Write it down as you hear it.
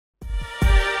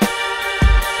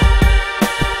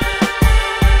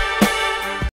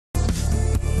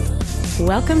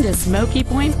Welcome to Smokey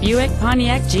Point Buick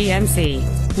Pontiac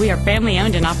GMC. We are family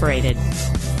owned and operated.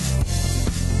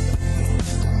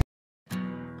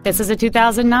 This is a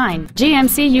 2009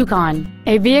 GMC Yukon,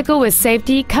 a vehicle with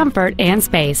safety, comfort, and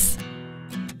space.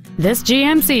 This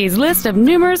GMC's list of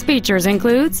numerous features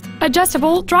includes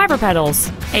adjustable driver pedals,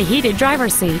 a heated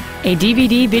driver's seat, a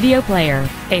DVD video player,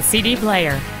 a CD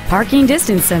player, parking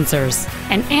distance sensors,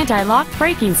 an anti-lock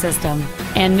braking system,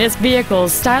 and this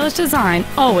vehicle's stylish design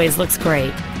always looks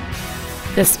great.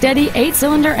 The steady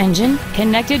 8-cylinder engine,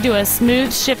 connected to a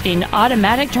smooth shifting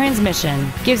automatic transmission,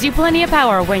 gives you plenty of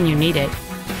power when you need it.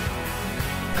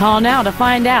 Call now to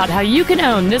find out how you can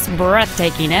own this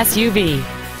breathtaking SUV.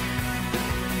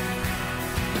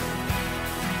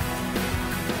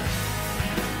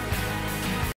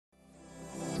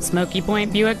 Smokey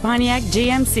Point Buick Pontiac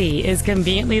GMC is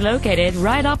conveniently located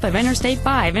right off of Interstate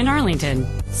 5 in Arlington.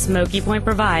 Smokey Point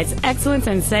provides excellence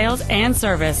in sales and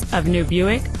service of new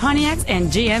Buick, Pontiacs, and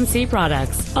GMC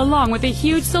products, along with a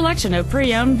huge selection of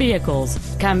pre-owned vehicles.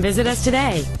 Come visit us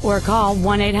today or call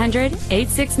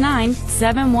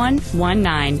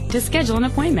 1-800-869-7119 to schedule an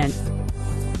appointment.